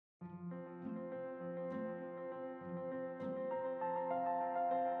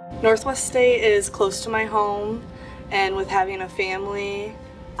Northwest State is close to my home, and with having a family,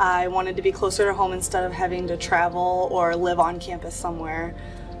 I wanted to be closer to home instead of having to travel or live on campus somewhere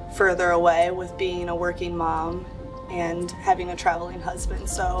further away with being a working mom and having a traveling husband.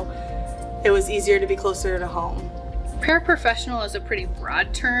 So it was easier to be closer to home. Paraprofessional is a pretty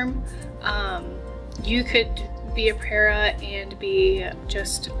broad term. You could be a para and be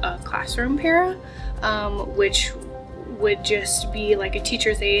just a classroom para, which would just be like a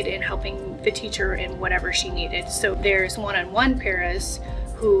teacher's aide and helping the teacher in whatever she needed. So there's one-on-one paras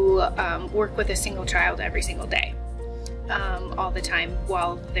who work with a single child every single day, all the time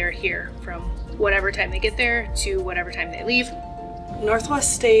while they're here, from whatever time they get there to whatever time they leave.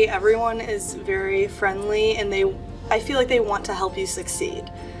 Northwest State, everyone is very friendly, and I feel like they want to help you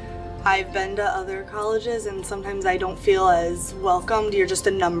succeed. I've been to other colleges and sometimes I don't feel as welcomed. You're just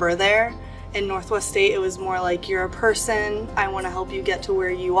a number there. In Northwest State, it was more like you're a person. I want to help you get to where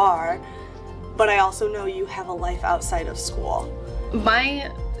you are, but I also know you have a life outside of school.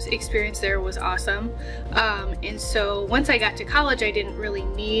 My experience there was awesome. And so once I got to college, I didn't really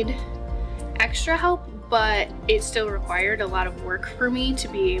need extra help, but it still required a lot of work for me to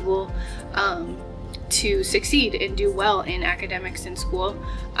be able to succeed and do well in academics in school.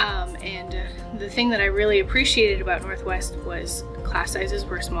 And the thing that I really appreciated about Northwest was class sizes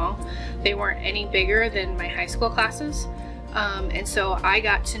were small. They weren't any bigger than my high school classes. And so I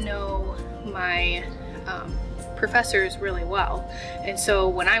got to know my professors really well. And so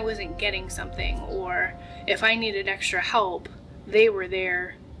when I wasn't getting something, or if I needed extra help, they were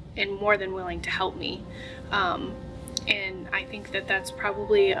there and more than willing to help me. And I think that that's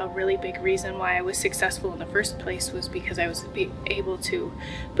probably a really big reason why I was successful in the first place, was because I was able to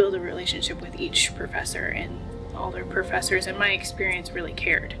build a relationship with each professor, and all their professors in my experience really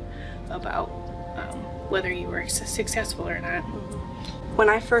cared about whether you were successful or not. When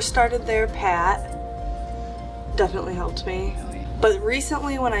I first started there, Pat definitely helped me. But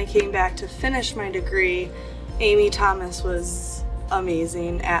recently when I came back to finish my degree, Amy Thomas was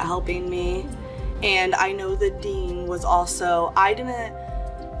amazing at helping me. And I know the dean was also, I didn't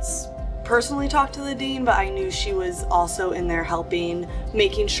personally talk to the dean, but I knew she was also in there helping,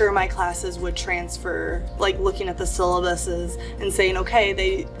 making sure my classes would transfer, like looking at the syllabuses and saying, okay,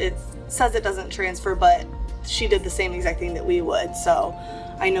 it says it doesn't transfer, but she did the same exact thing that we would. So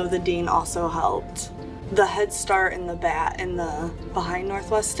I know the dean also helped. The Head Start and the BAT and the behind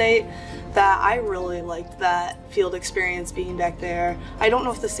Northwest State, that I really liked that field experience being back there. I don't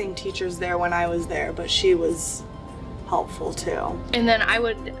know if the same teacher's there when I was there, but she was helpful too. And then I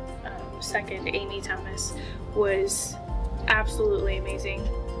would second Amy Thomas was absolutely amazing.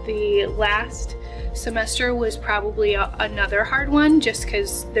 The last semester was probably another hard one, just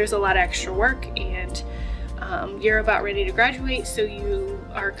because there's a lot of extra work and you're about ready to graduate, so you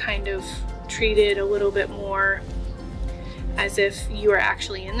are kind of treated a little bit more as if you are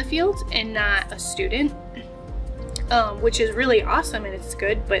actually in the field and not a student, which is really awesome and it's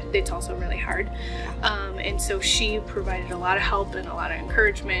good, but it's also really hard. And so she provided a lot of help and a lot of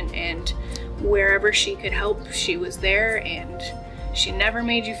encouragement, and wherever she could help, she was there, and she never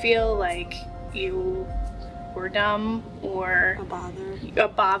made you feel like you were dumb or a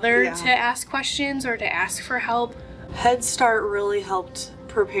bother to ask questions or to ask for help. Head Start really helped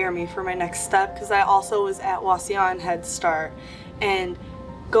prepare me for my next step, because I also was at Wauseon Head Start, and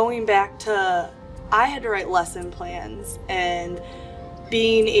going back to, I had to write lesson plans, and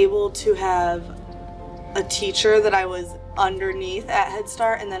being able to have a teacher that I was underneath at Head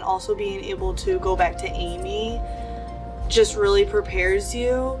Start, and then also being able to go back to Amy, just really prepares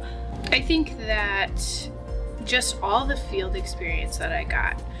you. I think that just all the field experience that I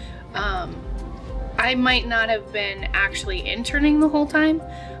got, I might not have been actually interning the whole time,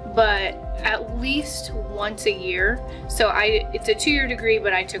 but at least once a year. So it's a 2-year degree,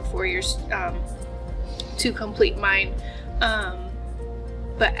 but I took 4 years to complete mine.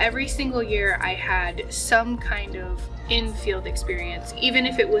 But every single year I had some kind of in-field experience, even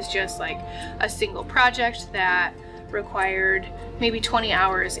if it was just like a single project that required maybe 20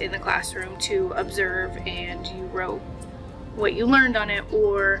 hours in the classroom to observe, and you wrote what you learned on it,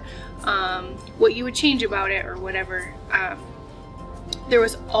 or what you would change about it, or whatever. There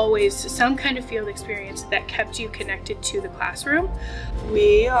was always some kind of field experience that kept you connected to the classroom.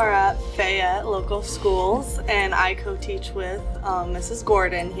 We are at Fayette Local Schools, and I co-teach with Mrs.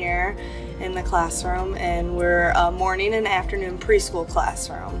 Gordon here in the classroom, and we're a morning and afternoon preschool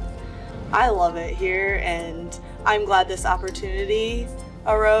classroom. I love it here, and I'm glad this opportunity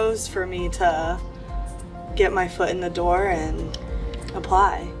arose for me to get my foot in the door and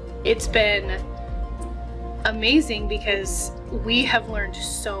apply. It's been amazing because we have learned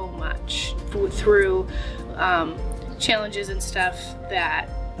so much through challenges and stuff that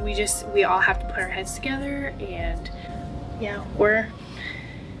we all have to put our heads together, and yeah, we're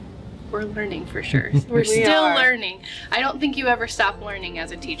learning for sure. We're still learning. I don't think you ever stop learning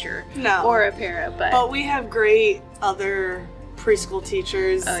as a teacher or a para, but we have great other preschool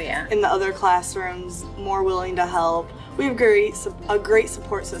teachers in the other classrooms, more willing to help. We have a great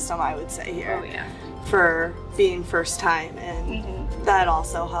support system, I would say, here for being first time, and that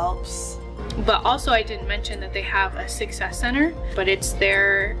also helps. But also, I didn't mention that they have a success center, but it's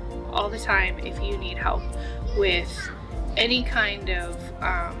there all the time if you need help with any kind of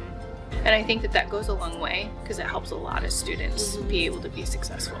and I think that goes a long way because it helps a lot of students be able to be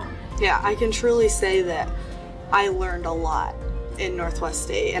successful. Yeah, I can truly say that I learned a lot in Northwest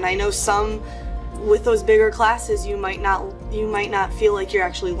State, and I know some with those bigger classes you might not feel like you're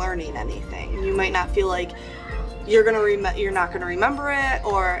actually learning anything. You might not feel like you're not gonna remember it,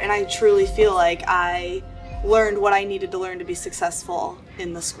 and I truly feel like I learned what I needed to learn to be successful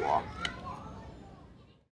in the school.